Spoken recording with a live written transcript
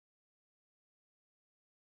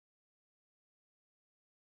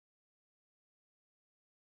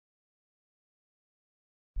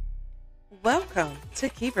Welcome to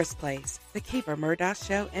Kiva's Place, the Kiva Murdoch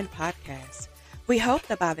Show and Podcast. We hope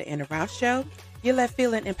that by the end of our show, you're left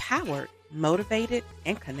feeling empowered, motivated,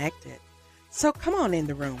 and connected. So come on in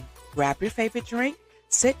the room, grab your favorite drink,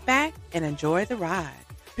 sit back, and enjoy the ride,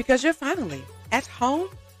 because you're finally at home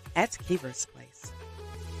at Kiva's Place.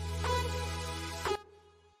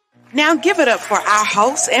 Now give it up for our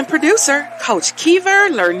host and producer, Coach Kiva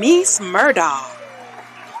Lernice Murdoch.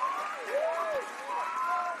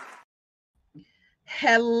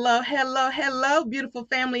 Hello, beautiful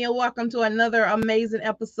family, and welcome to another amazing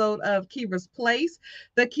episode of Kiva's Place,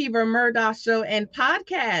 the Kiva Murdoch Show and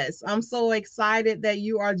Podcast. I'm so excited that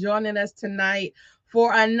you are joining us tonight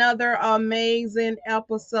for another amazing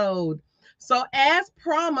episode. So, as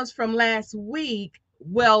promised from last week,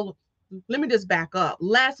 well, let me just back up.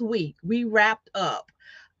 Last week, we wrapped up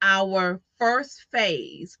our first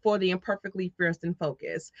phase for the Imperfectly Fierce and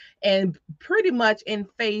Focused. And pretty much in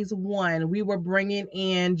phase one, we were bringing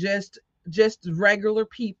in just regular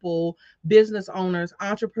people, business owners,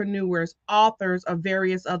 entrepreneurs, authors of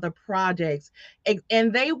various other projects.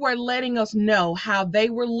 And they were letting us know how they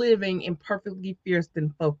were living imperfectly fierce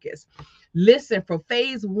and focused. Listen, for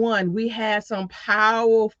phase one, we had some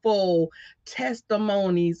powerful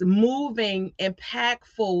testimonies, moving,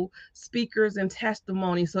 impactful speakers and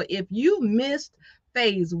testimonies. So if you missed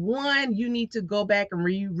phase one, you need to go back and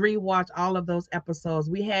rewatch all of those episodes.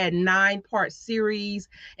 We had 9-part series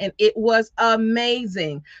and it was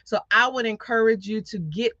amazing. So I would encourage you to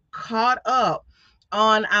get caught up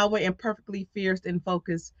on our Imperfectly Fierce and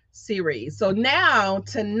Focused series. So now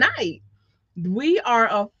tonight, we are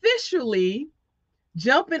officially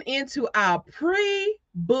jumping into our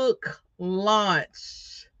pre-book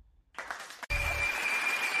launch.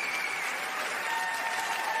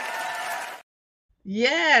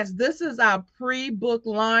 Yes, this is our pre-book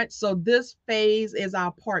launch. So this phase is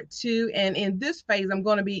our part 2. And in this phase, I'm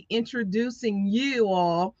going to be introducing you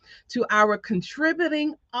all to our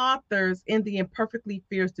contributing authors in the Imperfectly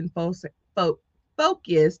Fierce and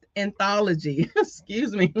Focused anthology.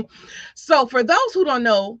 Excuse me. So for those who don't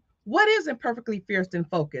know, what is Imperfectly Fierce and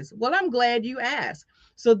Focused? Well, I'm glad you asked.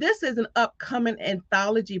 So this is an upcoming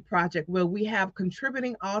anthology project where we have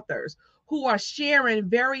contributing authors who are sharing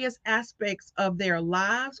various aspects of their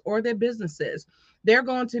lives or their businesses. They're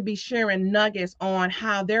going to be sharing nuggets on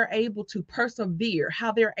how they're able to persevere,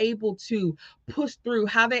 how they're able to push through,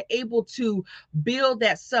 how they're able to build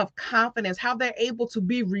that self-confidence, how they're able to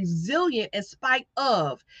be resilient in spite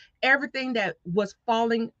of everything that was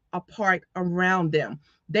falling apart around them.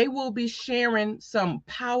 They will be sharing some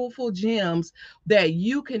powerful gems that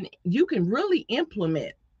you can really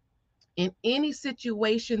implement in any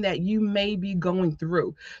situation that you may be going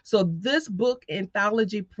through. So this book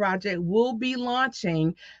anthology project will be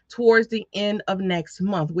launching towards the end of next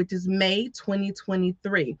month, which is May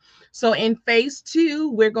 2023. So in phase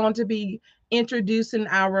 2, we're going to be introducing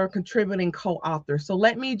our contributing co-authors. So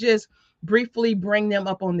let me just briefly bring them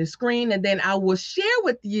up on the screen, and then I will share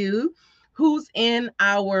with you who's in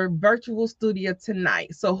our virtual studio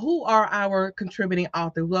tonight. So who are our contributing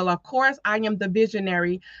authors? Well, of course, I am the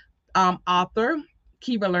visionary author,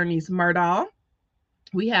 Kiva Lernice Murdoch.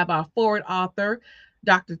 We have our forward author,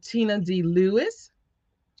 Dr. Tina D. Lewis,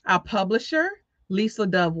 our publisher, Lisa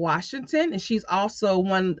Dove Washington, and she's also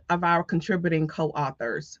one of our contributing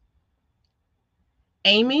co-authors.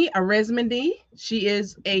 Amy Arizmendi, she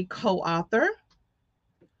is a co-author.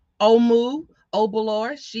 Omu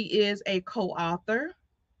Obalor, she is a co-author.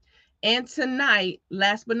 And tonight,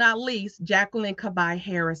 last but not least, Jacqueline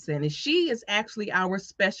Kaba-Harrison. And she is actually our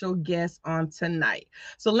special guest on tonight.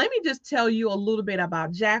 So let me just tell you a little bit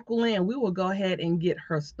about Jacqueline. We will go ahead and get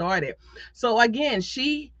her started. So again,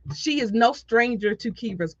 she is no stranger to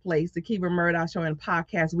Kiva's Place, the Kiva Murdoch Show and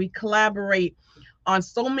Podcast. We collaborate on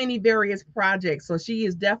so many various projects. So she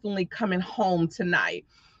is definitely coming home tonight.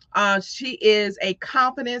 She is a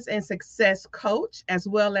confidence and success coach, as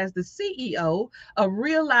well as the CEO of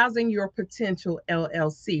Realizing Your Potential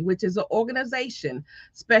LLC, which is an organization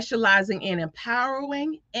specializing in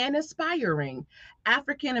empowering and inspiring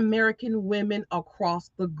African American women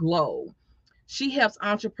across the globe. She helps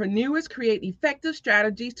entrepreneurs create effective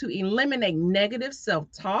strategies to eliminate negative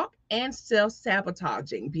self-talk and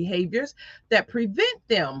self-sabotaging behaviors that prevent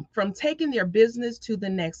them from taking their business to the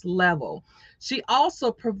next level. She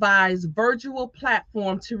also provides virtual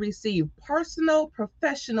platform to receive personal,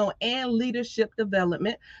 professional, and leadership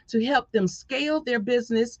development to help them scale their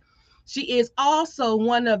business. She is also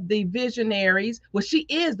one of the visionaries. Well, she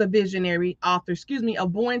is the visionary author,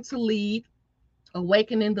 of Born to Lead,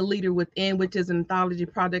 Awakening the Leader Within, which is an anthology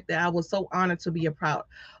project that I was so honored to be a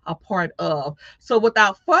part of. So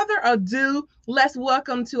without further ado, let's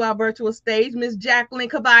welcome to our virtual stage Miss Jacqueline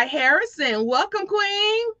Kaba-Harrison. Welcome,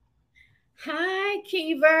 Queen. Hi,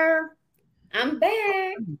 Kiva. I'm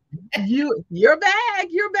back. You're back.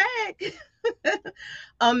 You're back.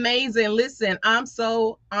 Amazing. Listen, I'm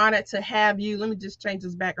so honored to have you. Let me just change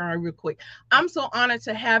this background real quick. I'm so honored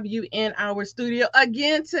to have you in our studio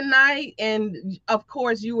again tonight. And of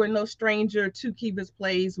course, you are no stranger to Kiva's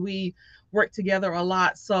Plays. We work together a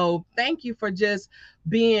lot. So thank you for just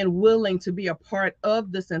being willing to be a part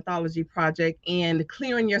of this anthology project and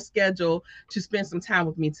clearing your schedule to spend some time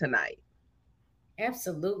with me tonight.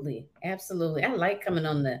 Absolutely. Absolutely. I like coming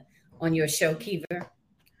on your show, Kiva.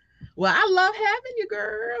 Well, I love having you,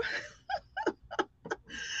 girl.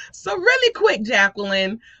 So really quick,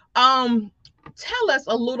 Jacqueline, um, tell us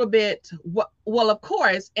a little bit well, of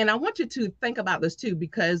course, and I want you to think about this too,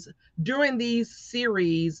 because during these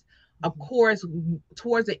series, of course,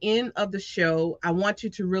 towards the end of the show, I want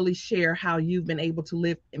you to really share how you've been able to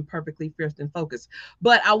live imperfectly fierce and focused.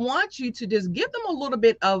 But I want you to just give them a little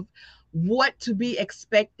bit of what to be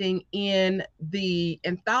expecting in the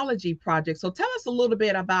anthology project. So tell us a little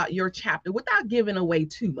bit about your chapter without giving away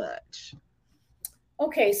too much.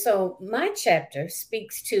 Okay, so my chapter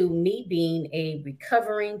speaks to me being a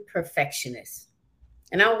recovering perfectionist.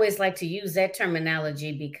 And I always like to use that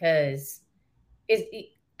terminology because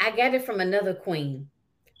I got it from another queen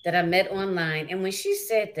that I met online. And when she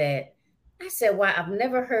said that, I said, wow, I've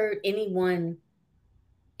never heard anyone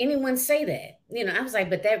say that. I was like,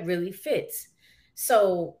 but that really fits.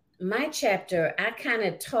 So my chapter, I kind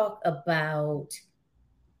of talk about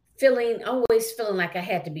always feeling like I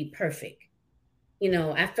had to be perfect.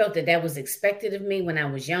 I felt that that was expected of me when I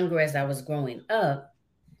was younger, as I was growing up,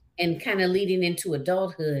 and kind of leading into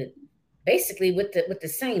adulthood, basically with the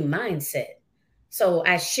same mindset. So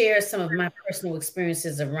I share some of my personal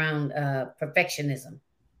experiences around perfectionism.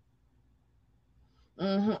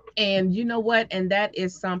 And you know what? And that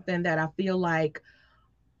is something that I feel like,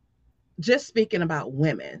 just speaking about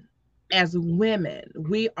women, as women,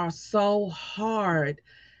 we are so hard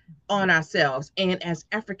on ourselves. And as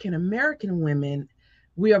African American women,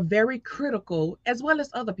 we are very critical, as well as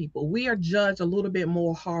other people. We are judged a little bit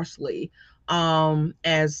more harshly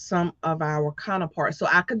as some of our counterparts. So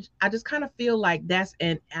I just kind of feel like that's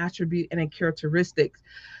an attribute and a characteristic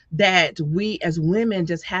that we as women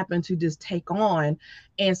just happen to just take on.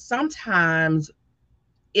 And sometimes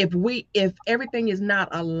if everything is not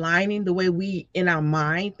aligning the way we in our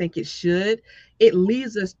mind think it should, it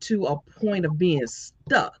leads us to a point of being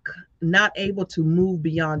stuck, not able to move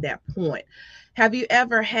beyond that point. Have you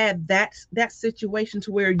ever had that situation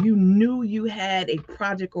to where you knew you had a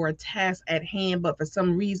project or a task at hand, but for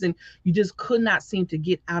some reason you just could not seem to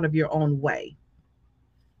get out of your own way?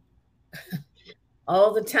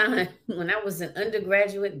 All the time. When I was in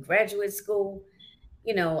undergraduate, graduate school,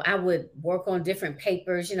 I would work on different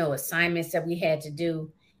papers, assignments that we had to do.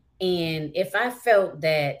 And if I felt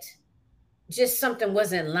that just something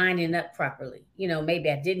wasn't lining up properly, maybe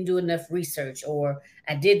I didn't do enough research, or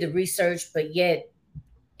I did the research, but yet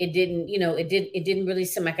it didn't really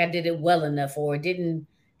seem like I did it well enough, or it didn't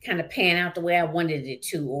kind of pan out the way I wanted it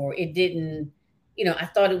to, or it didn't, I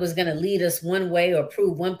thought it was going to lead us one way or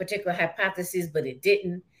prove one particular hypothesis, but it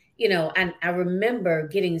didn't. I remember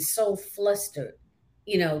getting so flustered,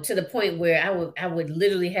 to the point where I would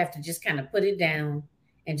literally have to just kind of put it down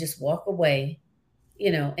and just walk away,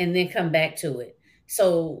 and then come back to it.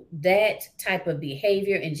 So that type of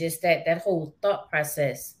behavior and just that whole thought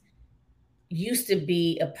process used to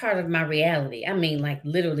be a part of my reality. I mean, like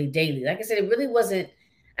literally daily. Like I said, it really wasn't,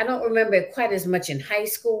 I don't remember it quite as much in high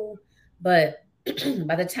school, but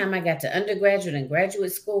by the time I got to undergraduate and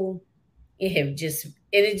graduate school, it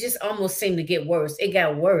just almost seemed to get worse. It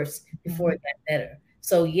got worse before it got better.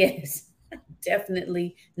 So yes,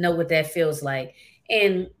 definitely know what that feels like.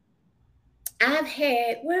 And I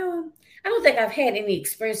don't think I've had any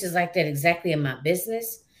experiences like that exactly in my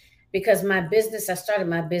business, because I started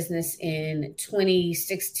my business in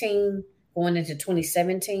 2016, going into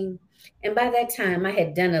 2017. And by that time, I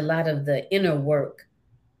had done a lot of the inner work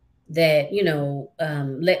that,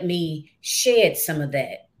 let me shed some of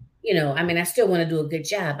that. I mean, I still want to do a good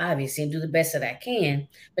job, obviously, and do the best that I can.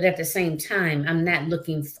 But at the same time, I'm not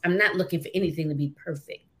looking for anything to be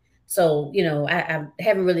perfect. So, I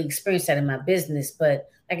haven't really experienced that in my business. But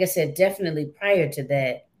like I said, definitely prior to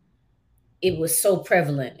that, it was so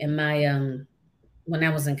prevalent in my when I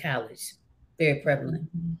was in college. Very prevalent.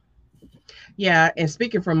 Yeah, and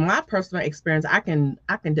speaking from my personal experience, I can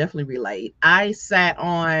definitely relate. I sat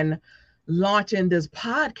on launching this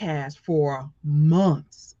podcast for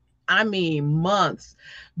months. I mean, months,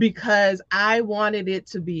 because I wanted it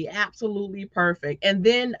to be absolutely perfect. And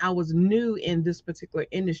then I was new in this particular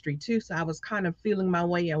industry too. So I was kind of feeling my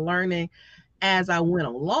way and learning as I went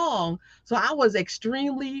along. So I was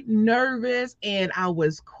extremely nervous and I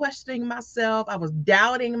was questioning myself. I was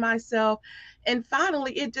doubting myself. And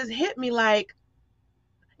finally, it just hit me like,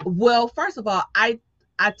 well, first of all, I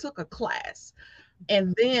took a class.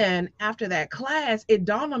 And then after that class, it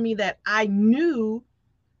dawned on me that I knew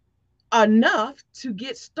enough to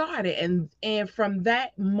get started. And from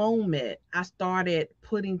that moment, I started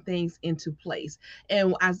putting things into place.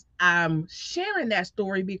 And as I'm sharing that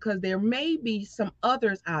story, because there may be some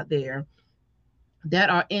others out there that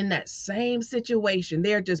are in that same situation.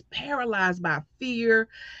 They're just paralyzed by fear.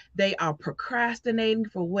 They are procrastinating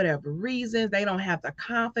for whatever reasons. They don't have the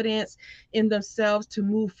confidence in themselves to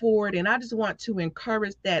move forward. And I just want to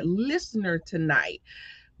encourage that listener tonight.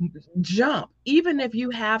 Jump, even if you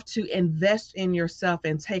have to invest in yourself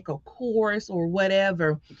and take a course or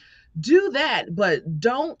whatever, do that, but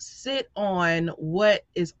don't sit on what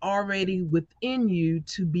is already within you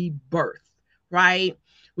to be birthed, right?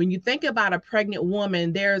 When you think about a pregnant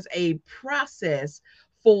woman, there's a process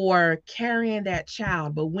for carrying that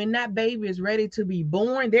child. But when that baby is ready to be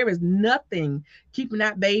born, there is nothing keeping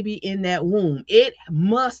that baby in that womb. It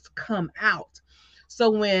must come out. So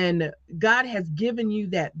when God has given you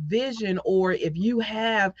that vision, or if you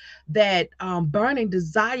have that burning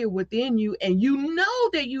desire within you and you know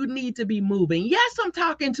that you need to be moving, yes, I'm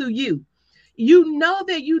talking to you. You know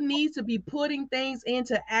that you need to be putting things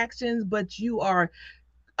into actions, but you are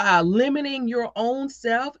limiting your own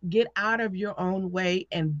self. Get out of your own way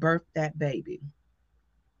and birth that baby.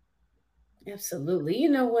 Absolutely. You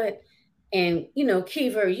know what? And,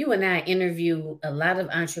 Kiever, you and I interview a lot of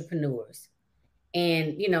entrepreneurs.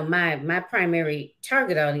 And, my primary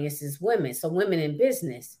target audience is women. So women in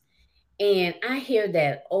business. And I hear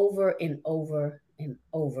that over and over and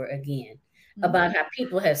over again about how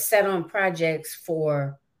people have sat on projects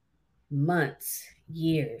for months,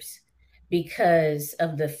 years, because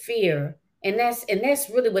of the fear. And that's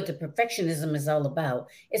really what the perfectionism is all about.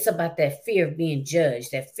 It's about that fear of being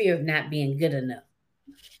judged, that fear of not being good enough.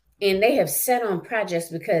 And they have sat on projects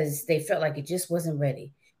because they felt like it just wasn't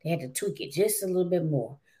ready. They had to tweak it just a little bit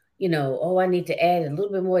more. Oh, I need to add a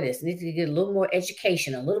little bit more of this. I need to get a little more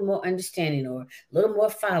education, a little more understanding, or a little more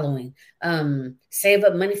following. Save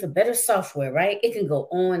up money for better software, right? It can go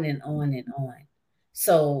on and on and on.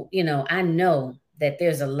 So, I know that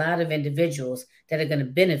there's a lot of individuals that are going to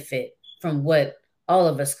benefit from what all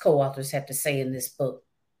of us co-authors have to say in this book.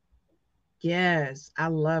 Yes, I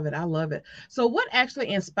love it. I love it. So, what actually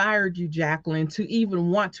inspired you, Jacqueline, to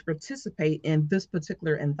even want to participate in this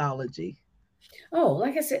particular anthology? Oh,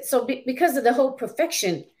 like I said, so because of the whole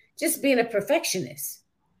perfection, just being a perfectionist,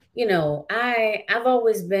 I've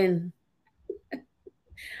always been.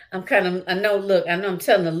 I know. Look, I know I'm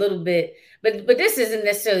telling a little bit, but this isn't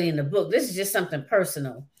necessarily in the book. This is just something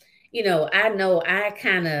personal. I know I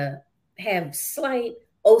kind of have slight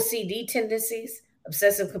OCD tendencies,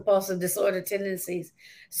 obsessive compulsive disorder tendencies.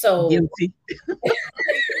 So, Guilty.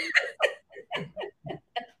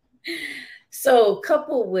 so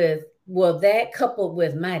coupled with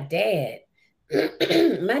my dad,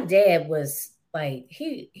 my dad was like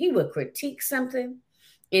he would critique something,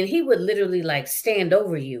 and he would literally like stand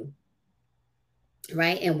over you,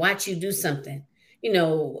 right, and watch you do something.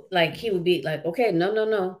 Like he would be like, okay, no, no,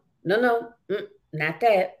 no, no, no, not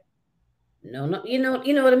that. No, no, you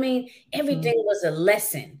know what I mean? Everything was a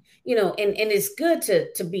lesson, and it's good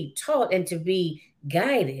to be taught and to be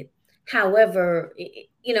guided. However,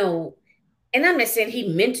 and I'm not saying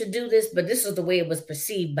he meant to do this, but this was the way it was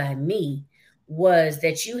perceived by me, was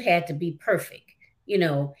that you had to be perfect,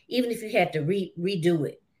 even if you had to redo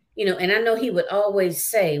it, and I know he would always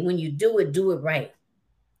say, when you do it right.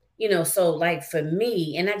 So like for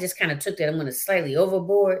me, and I just kind of took that, I'm going to slightly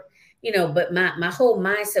overboard, but my whole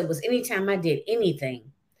mindset was anytime I did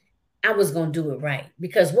anything, I was going to do it right.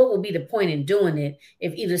 Because what would be the point in doing it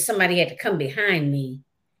if either somebody had to come behind me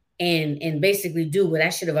and basically do what I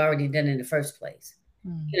should have already done in the first place?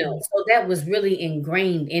 So that was really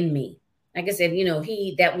ingrained in me. Like I said,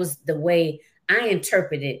 that was the way I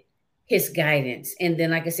interpreted his guidance. And then,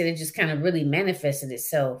 like I said, it just kind of really manifested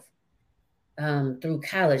itself through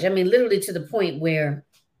college. I mean, literally to the point where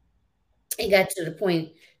it got to the point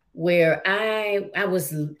where I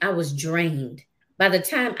was drained. By the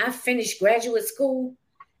time I finished graduate school,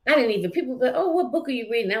 I didn't even, people go, oh, what book are you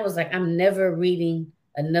reading? I was like, I'm never reading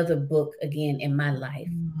another book again in my life.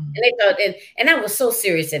 And they thought, and I was so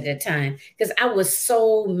serious at that time because I was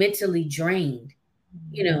so mentally drained,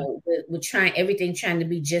 with trying everything, trying to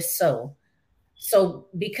be just so. So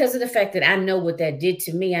because of the fact that I know what that did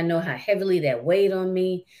to me, I know how heavily that weighed on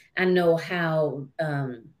me. I know how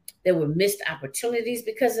there were missed opportunities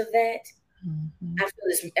because of that.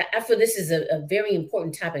 I feel this is a very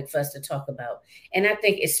important topic for us to talk about. And I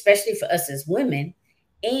think especially for us as women,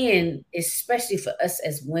 and especially for us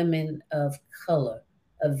as women of color,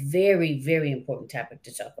 a very, very important topic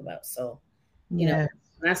to talk about. So, Yeah.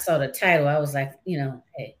 when I saw the title, I was like,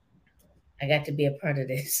 hey, I got to be a part of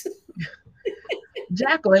this.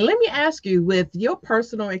 Jacqueline, let me ask you, with your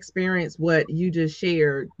personal experience, what you just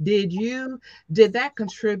shared, did that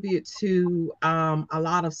contribute to a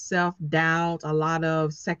lot of self-doubt, a lot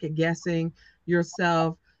of second guessing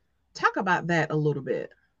yourself? Talk about that a little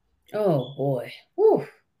bit. Oh boy. Whew.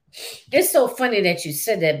 It's so funny that you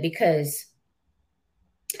said that because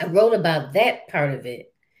I wrote about that part of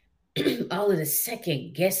it, all of the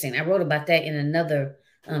second guessing. I wrote about that in another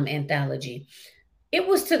anthology. It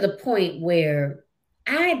was to the point where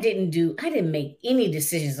I didn't make any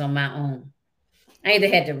decisions on my own. I either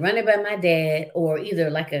had to run it by my dad or either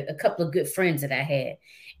like a couple of good friends that I had.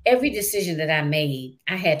 Every decision that I made,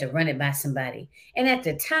 I had to run it by somebody. And at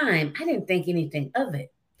the time, I didn't think anything of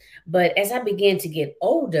it. But as I began to get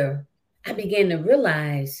older, I began to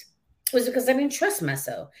realize it was because I didn't trust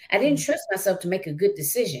myself. I didn't trust myself to make a good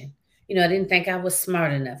decision. I didn't think I was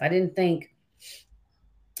smart enough. I didn't think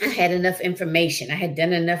I had enough information. I had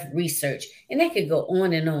done enough research, and I could go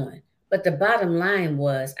on and on. But the bottom line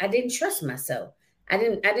was I didn't trust myself. I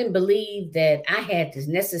didn't believe that I had the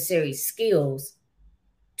necessary skills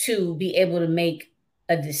to be able to make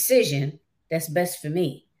a decision that's best for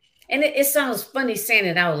me. And it sounds funny saying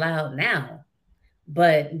it out loud now,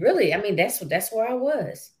 but really, I mean, that's where I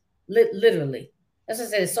was. Literally. As I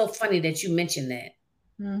said, it's so funny that you mentioned that.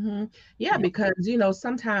 Yeah, because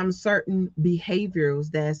sometimes certain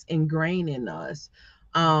behaviors that's ingrained in us,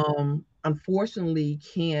 unfortunately,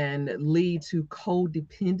 can lead to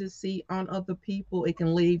codependency on other people. It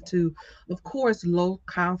can lead to, of course, low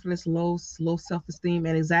confidence, low self-esteem,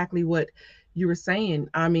 and exactly what you were saying.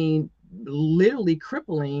 I mean, literally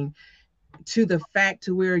crippling to the fact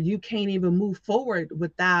to where you can't even move forward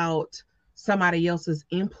without somebody else's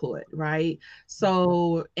input, right?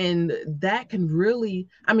 So, and that can really,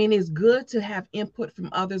 I mean, it's good to have input from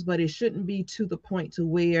others, but it shouldn't be to the point to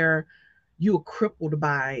where you're crippled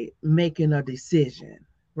by making a decision,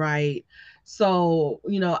 right? So,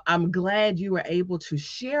 I'm glad you were able to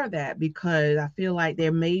share that, because I feel like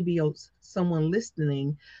there may be someone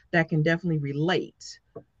listening that can definitely relate.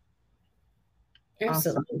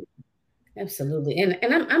 Absolutely. Awesome. Absolutely. And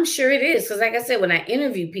I'm sure it is. Because like I said, when I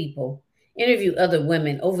interview other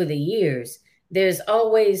women over the years, there's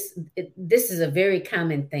always, this is a very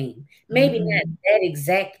common theme. Maybe not that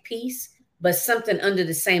exact piece, but something under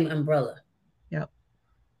the same umbrella. Yep.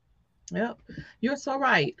 Yep. You're so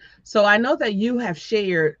right. So I know that you have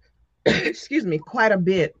shared, excuse me, quite a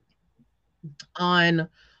bit on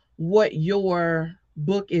what your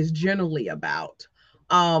book is generally about.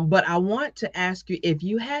 But I want to ask you, if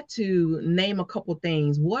you had to name a couple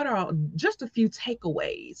things, what are just a few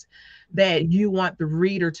takeaways that you want the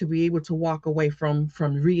reader to be able to walk away from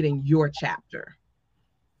reading your chapter?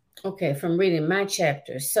 Okay, from reading my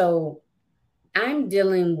chapter. So I'm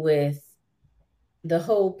dealing with the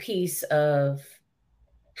whole piece of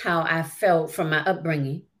how I felt from my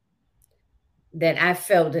upbringing, that I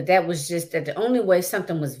felt that was just that the only way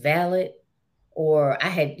something was valid, or I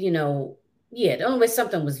had, the only way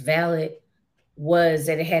something was valid was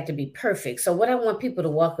that it had to be perfect. So what I want people to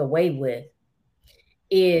walk away with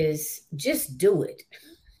is just do it.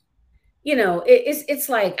 It's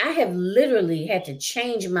like I have literally had to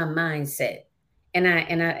change my mindset. And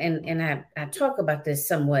I talk about this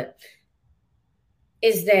somewhat,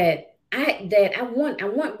 is that I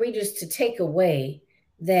want readers to take away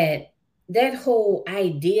that whole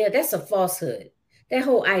idea, that's a falsehood. That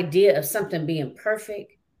whole idea of something being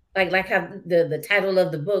perfect, like how the title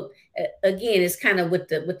of the book, again, is kind of with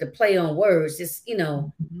the play on words. It's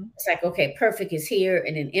like, okay, perfect is here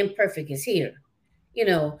and then imperfect is here.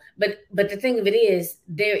 But the thing of it is,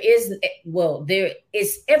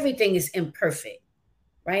 everything is imperfect,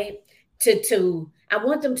 right? I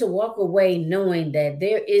want them to walk away knowing that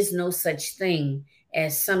there is no such thing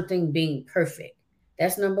as something being perfect.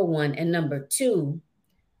 That's number one. And number two,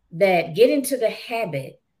 that get into the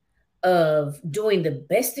habit of doing the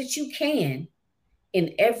best that you can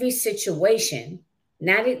in every situation.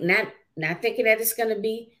 Not thinking that it's going to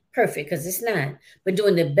be perfect, because it's not, but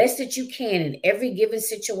doing the best that you can in every given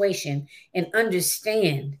situation, and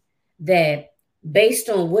understand that based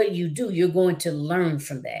on what you do, you're going to learn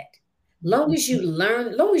from that. Long as you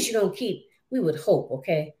learn, long as you don't keep, we would hope,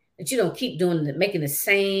 okay, that you don't keep doing the, making the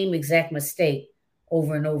same exact mistake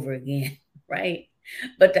over and over again, right?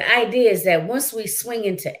 But the idea is that once we swing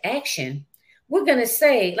into action, we're going to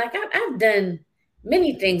say, like, I've done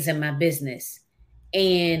many things in my business.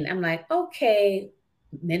 And I'm like, okay,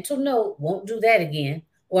 mental note, won't do that again.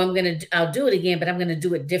 Or I'll do it again, but I'm going to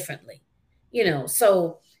do it differently.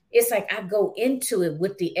 So it's like I go into it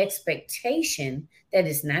with the expectation that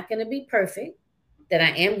it's not going to be perfect, that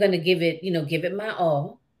I am going to give it my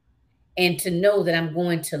all, and to know that I'm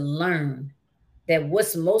going to learn, that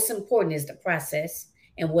what's most important is the process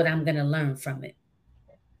and what I'm going to learn from it.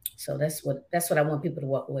 So that's what I want people to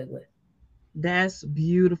walk away with. That's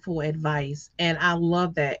beautiful advice. And I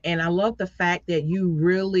love that. And I love the fact that you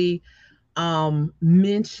really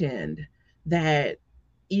mentioned that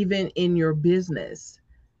even in your business,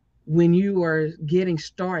 when you are getting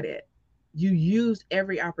started, you use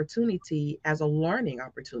every opportunity as a learning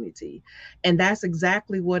opportunity. And that's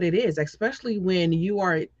exactly what it is, especially when you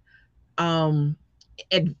are um,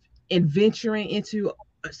 ad- adventuring into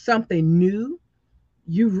something new.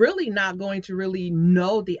 You're really not going to really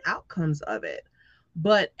know the outcomes of it.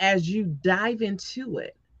 But as you dive into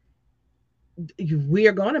it, we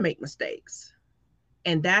are going to make mistakes.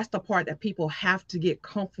 And that's the part that people have to get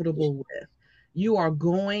comfortable with. You are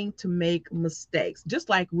going to make mistakes. Just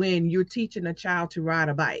like when you're teaching a child to ride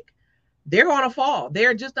a bike, they're going to fall.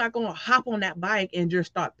 They're just not going to hop on that bike and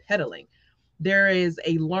just start pedaling. There is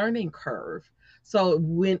a learning curve. So,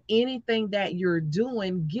 when anything that you're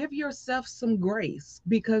doing, give yourself some grace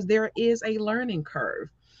because there is a learning curve.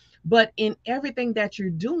 But in everything that you're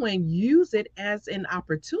doing, use it as an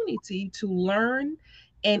opportunity to learn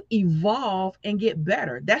and evolve and get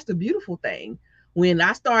better. That's the beautiful thing. When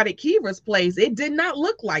I started Kiva's Place, it did not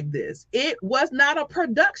look like this. It was not a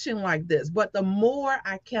production like this. But the more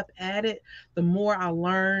I kept at it, the more I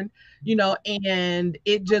learned, and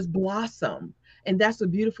it just blossomed. And that's the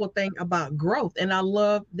beautiful thing about growth. And I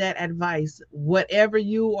love that advice. Whatever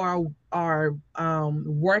you are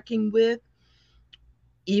working with,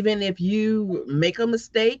 even if you make a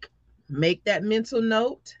mistake, make that mental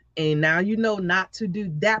note. And now you know not to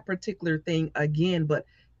do that particular thing again, but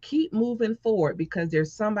keep moving forward because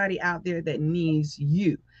there's somebody out there that needs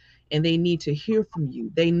you and they need to hear from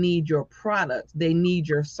you. They need your products, they need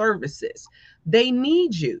your services, they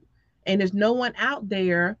need you. And there's no one out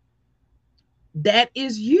there that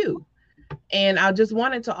is you. And I just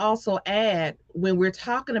wanted to also add when we're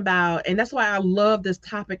talking about, and that's why I love this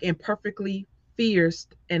topic, imperfectly fierce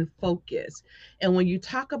and focused. And when you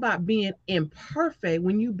talk about being imperfect,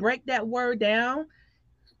 when you break that word down,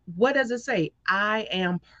 what does it say? I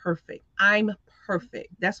am perfect. I'm perfect.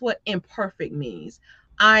 That's what imperfect means.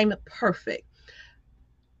 I'm perfect.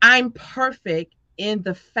 I'm perfect in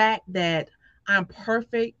the fact that I'm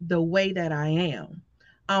perfect the way that I am.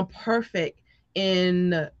 I'm perfect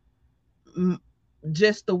in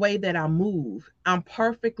just the way that I move. I'm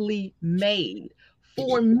perfectly made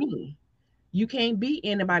for me. You can't be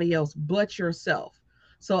anybody else but yourself.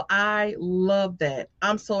 So I love that.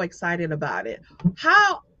 I'm so excited about it.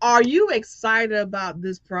 How are you excited about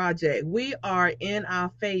this project? We are in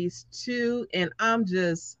our phase 2, and I'm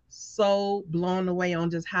just so blown away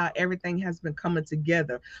on just how everything has been coming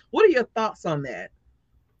together. What are your thoughts on that?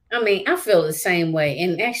 I mean, I feel the same way.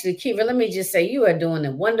 And actually, Kiva, let me just say you are doing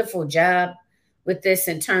a wonderful job with this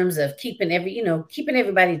in terms of keeping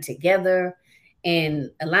everybody together and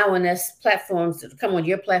allowing us platforms to come on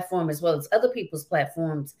your platform as well as other people's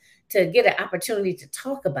platforms to get an opportunity to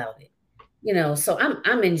talk about it. So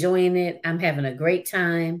I'm enjoying it. I'm having a great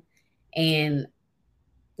time. And,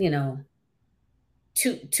 you know,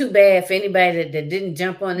 too bad for anybody that didn't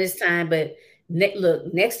jump on this time, but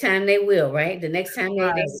look, next time they will, right? The next time they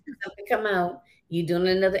Right. see something come out, you doing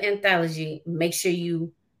another anthology, make sure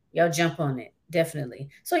y'all jump on it. Definitely.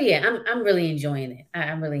 So yeah, I'm really enjoying it. I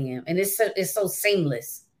really am. And it's so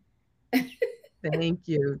seamless. Thank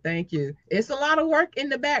you. Thank you. It's a lot of work in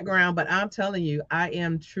the background, but I'm telling you, I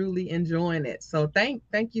am truly enjoying it. So thank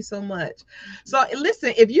you so much. So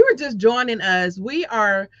listen, if you were just joining us, we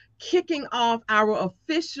are kicking off our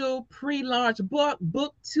official pre-launch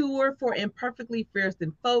book tour for Imperfectly Fierce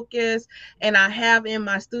and Focused. And I have in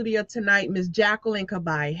my studio tonight Miss Jacqueline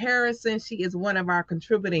Kaba-Harrison. She is one of our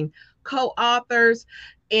contributing co-authors.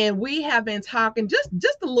 And we have been talking just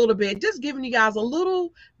a little bit, just giving you guys a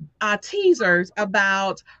little teasers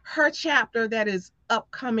about her chapter that is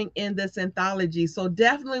upcoming in this anthology. So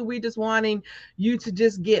definitely we just wanting you to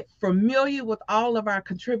just get familiar with all of our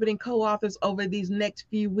contributing co-authors over these next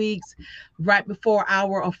few weeks right before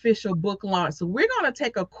our official book launch. So we're going to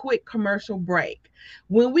take a quick commercial break.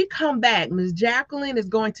 When we come back, Ms. Jacqueline is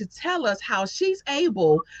going to tell us how she's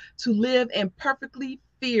able to live in perfectly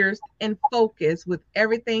fierce and focused with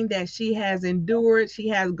everything that she has endured, she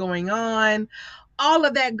has going on, all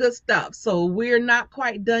of that good stuff. So we're not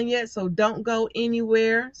quite done yet, so don't go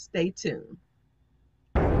anywhere. Stay tuned.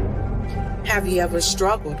 Have you ever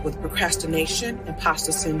struggled with procrastination,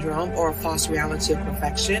 imposter syndrome, or a false reality of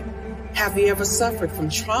perfection? Have you ever suffered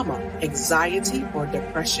from trauma, anxiety, or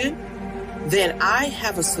depression? Then I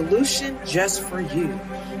have a solution just for you.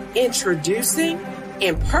 Introducing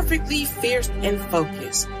Imperfectly Fierce and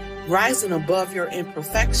Focused, rising above your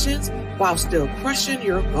imperfections while still crushing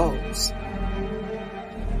your goals.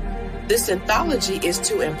 This anthology is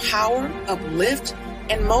to empower, uplift,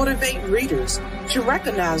 and motivate readers to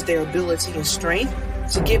recognize their ability and strength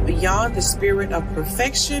to get beyond the spirit of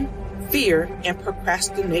perfection, fear, and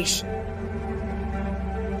procrastination.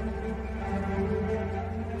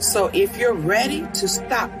 So if you're ready to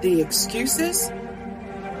stop the excuses,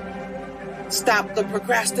 stop the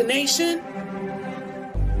procrastination,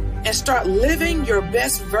 and start living your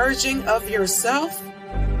best version of yourself,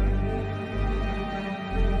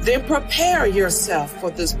 then prepare yourself for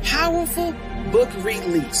this powerful book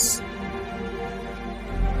release.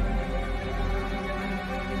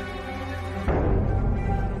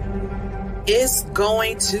 It's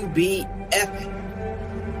going to be epic.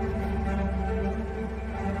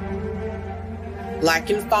 Like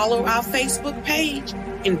and follow our Facebook page,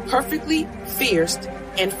 Imperfectly Fierce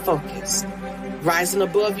and Focused, rising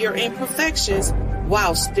above your imperfections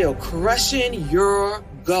while still crushing your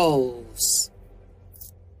goals.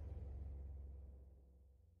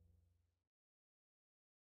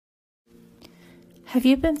 Have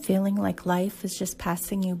you been feeling like life is just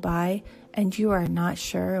passing you by and you are not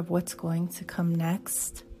sure of what's going to come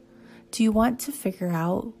next? Do you want to figure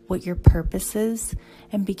out what your purpose is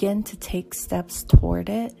and begin to take steps toward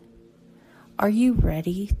it? Are you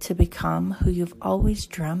ready to become who you've always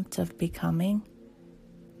dreamt of becoming?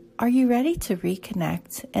 Are you ready to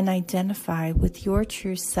reconnect and identify with your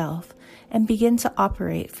true self and begin to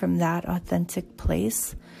operate from that authentic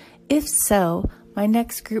place? If so, my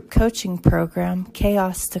next group coaching program,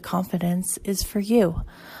 Chaos to Confidence, is for you.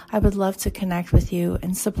 I would love to connect with you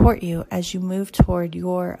and support you as you move toward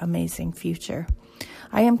your amazing future.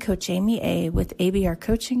 I am Coach Amy A. with ABR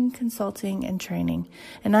Coaching, Consulting, and Training,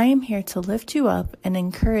 and I am here to lift you up and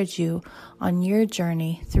encourage you on your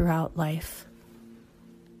journey throughout life.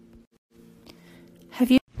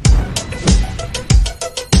 Have you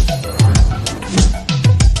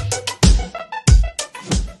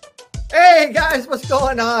Hey guys, what's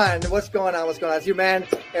going on? What's going on? It's your man,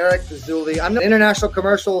 Eric Zuli. I'm the international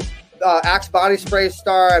commercial Axe body spray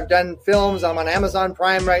star. I've done films. I'm on Amazon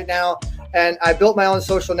Prime right now. And I built my own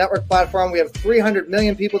social network platform. We have 300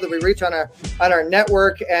 million people that we reach on our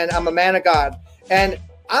network. And I'm a man of God. And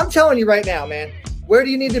I'm telling you right now, man, where do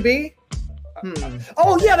you need to be?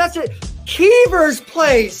 Oh, yeah, that's it. Keever's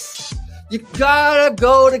Place. You gotta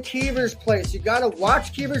go to Keever's Place. You gotta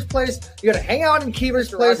watch Keever's Place. You gotta hang out in Keever's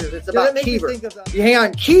Place. It's about Keever. You hang out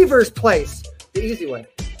in Keever's Place. The easy way.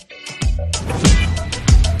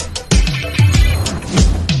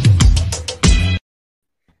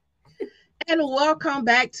 And welcome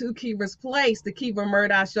back to Keever's Place, the Kiva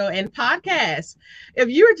Murdoch Show and podcast. If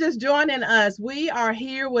you're just joining us, we are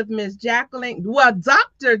here with Miss Jacqueline,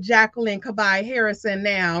 Dr. Jacqueline Kaba-Harrison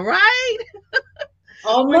now, right?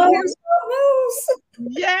 Almost.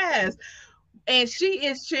 Yes. And she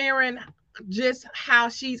is sharing just how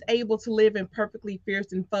she's able to live in Perfectly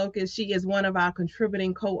Fierce and Focused. She is one of our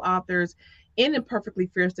contributing co-authors in Imperfectly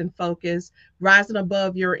Fierce and Focused, Rising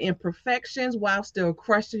Above Your Imperfections While Still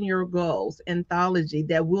Crushing Your Goals anthology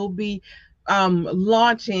that will be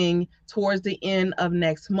launching towards the end of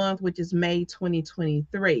next month, which is May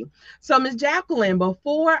 2023. So Ms. Jacqueline,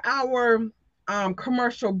 before our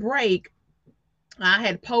commercial break, I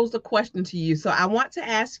had posed a question to you. So I want to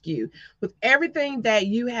ask you, with everything that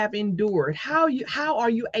you have endured, how are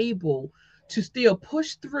you able to still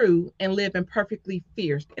push through and live in Perfectly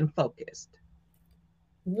Fierce and Focused?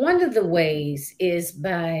 One of the ways is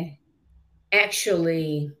by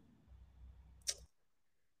actually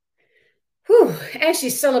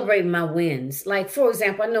celebrating my wins. Like, for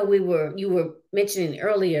example, I know you were mentioning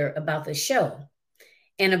earlier about the show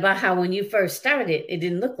and about how when you first started, it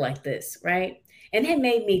didn't look like this, right? And that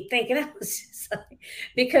made me think, and I was just like,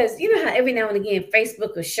 because you know how every now and again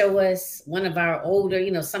Facebook will show us one of our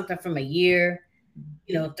older, something from a year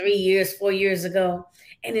 3 years, 4 years ago.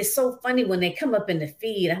 And it's so funny when they come up in the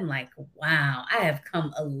feed, I'm like, wow, I have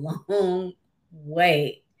come a long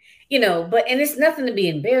way. But and it's nothing to be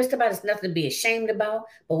embarrassed about, it's nothing to be ashamed about.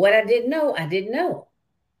 But what I didn't know, I didn't know.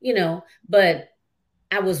 But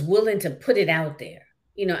I was willing to put it out there.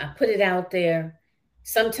 I put it out there.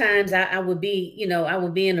 Sometimes I would be, I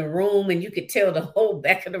would be in a room and you could tell the whole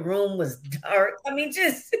back of the room was dark. I mean,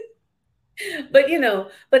 just, but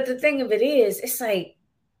the thing of it is, it's like,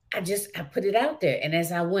 I put it out there. And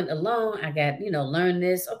as I went along, I got, learn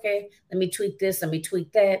this. Okay, let me tweak this. Let me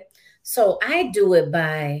tweak that. So I do it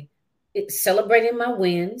by celebrating my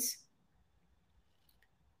wins,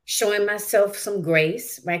 showing myself some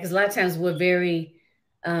grace, right? Because a lot of times we're very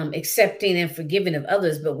accepting and forgiving of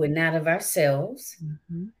others, but we're not of ourselves.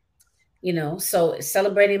 So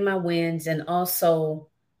celebrating my wins and also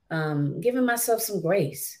giving myself some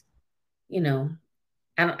grace.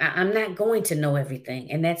 I'm not going to know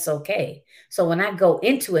everything, and that's okay. So when I go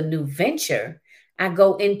into a new venture, I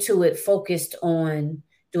go into it focused on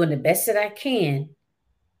doing the best that I can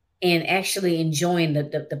and actually enjoying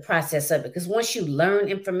the process of it. Because once you learn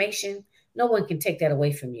information, no one can take that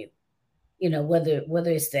away from you.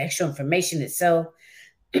 Whether it's the actual information itself,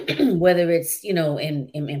 whether it's,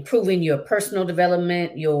 in improving your personal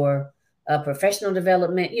development, your professional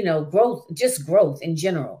development, growth in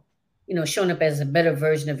general. Showing up as a better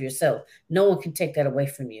version of yourself. No one can take that away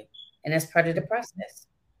from you. And that's part of the process.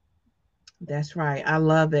 That's right. I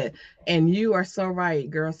love it. And you are so right,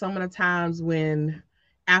 girl. Some of the times when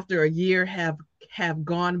after a year have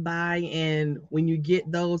gone by and when you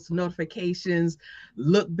get those notifications,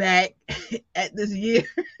 look back at this year.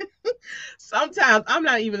 Sometimes I'm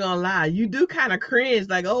not even gonna lie, you do kind of cringe,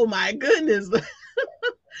 like, oh my goodness.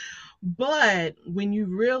 But when you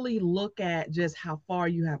really look at just how far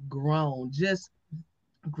you have grown, just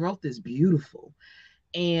growth is beautiful.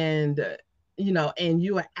 And, and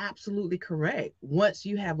you are absolutely correct. Once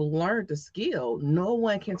you have learned the skill, no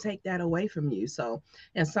one can take that away from you. So,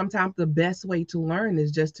 and sometimes the best way to learn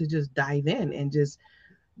is just to just dive in and just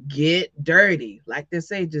get dirty. Like they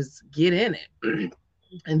say, just get in it.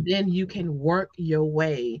 And then you can work your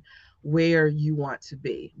way where you want to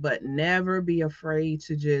be, but never be afraid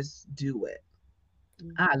to just do it.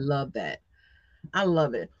 I love that. I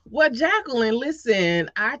love it. Well, Jacqueline, listen,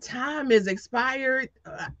 our time is expired.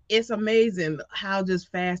 It's amazing how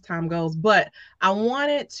just fast time goes, but I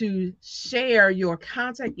wanted to share your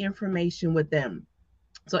contact information with them.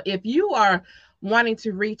 So if you are wanting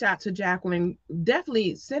to reach out to Jacqueline,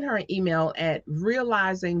 definitely send her an email at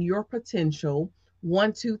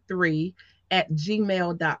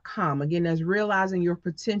realizingyourpotential123@gmail.com. Again, that's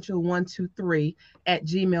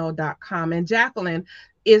realizingyourpotential123@gmail.com. And Jacqueline,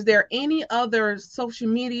 is there any other social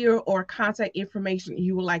media or contact information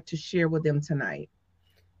you would like to share with them tonight?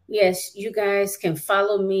 Yes, you guys can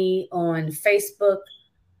follow me on Facebook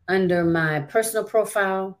under my personal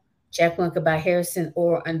profile, Jacqueline Kaba-Harrison,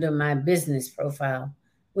 or under my business profile,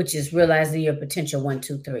 which is Realizing Your Potential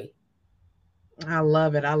 123. I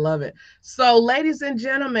love it. I love it. So, ladies and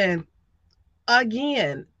gentlemen,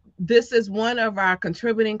 again, this is one of our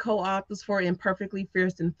contributing co-authors for Imperfectly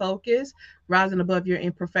Fierce and Focused, rising above your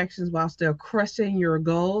imperfections while still crushing your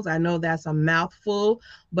goals. I know that's a mouthful,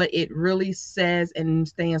 but it really says and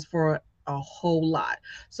stands for a whole lot.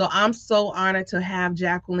 So I'm so honored to have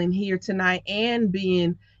Jacqueline here tonight and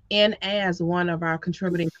being in as one of our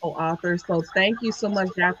contributing co-authors. So thank you so much,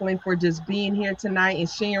 Jacqueline, for just being here tonight and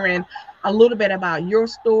sharing a little bit about your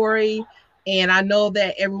story. And I know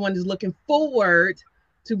that everyone is looking forward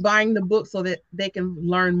to buying the book so that they can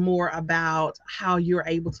learn more about how you're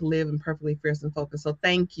able to live imperfectly fierce and focused. So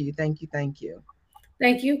thank you, thank you, thank you.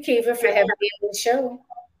 Thank you, Kiva, for having me on the show.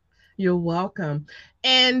 You're welcome.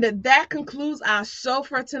 And that concludes our show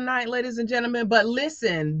for tonight, ladies and gentlemen. But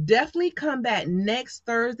listen, definitely come back next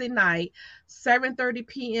Thursday night, 7:30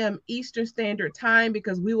 p.m. Eastern Standard Time,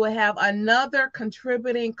 because we will have another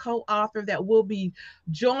contributing co-author that will be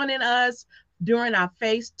joining us during our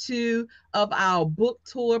phase 2 of our book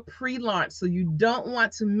tour pre-launch. So you don't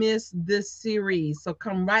want to miss this series. So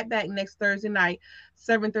come right back next Thursday night,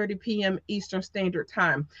 7:30 p.m. Eastern Standard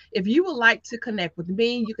Time. If you would like to connect with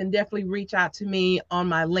me, you can definitely reach out to me on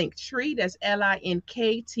my link tree. That's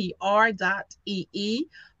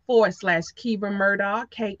linktr.ee/Kiva Murdaugh,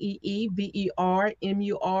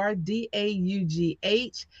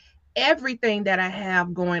 KeeverMurdaugh. Everything that I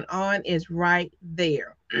have going on is right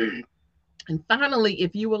there. And finally,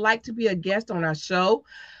 if you would like to be a guest on our show,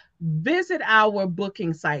 visit our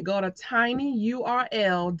booking site. Go to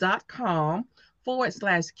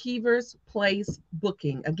tinyurl.com/Keever's Place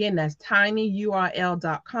Booking. Again, that's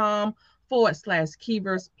tinyurl.com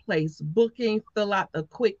 /Keevers Place booking. Fill out the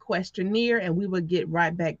quick questionnaire and we will get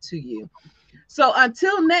right back to you. So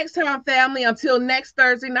until next time, family, until next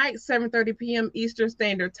Thursday night, 7:30 p.m. Eastern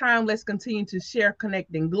Standard Time, let's continue to share,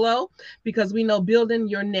 connect, and glow, because we know building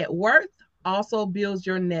your net worth also builds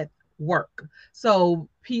your net work. So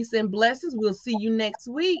peace and blessings. We'll see you next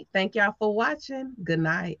week. Thank y'all for watching. Good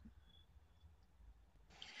night.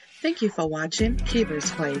 Thank you for watching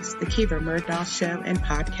Keevers Place, the Keever Murdoch Show and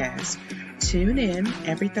Podcast. Tune in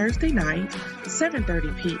every Thursday night,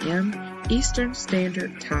 7:30 p.m. Eastern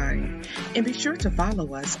Standard Time. And be sure to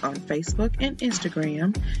follow us on Facebook and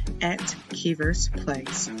Instagram at Keevers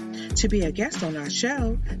Place. To be a guest on our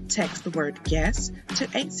show, text the word guest to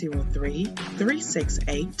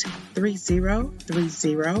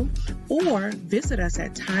 803-368-3030 or visit us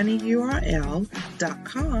at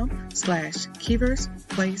tinyurl.com/Keevers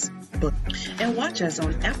Place Book. And watch us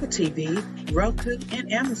on Apple TV, Roku, and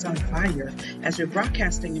Amazon Fire as we're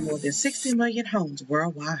broadcasting in more than 60 million homes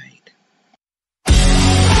worldwide.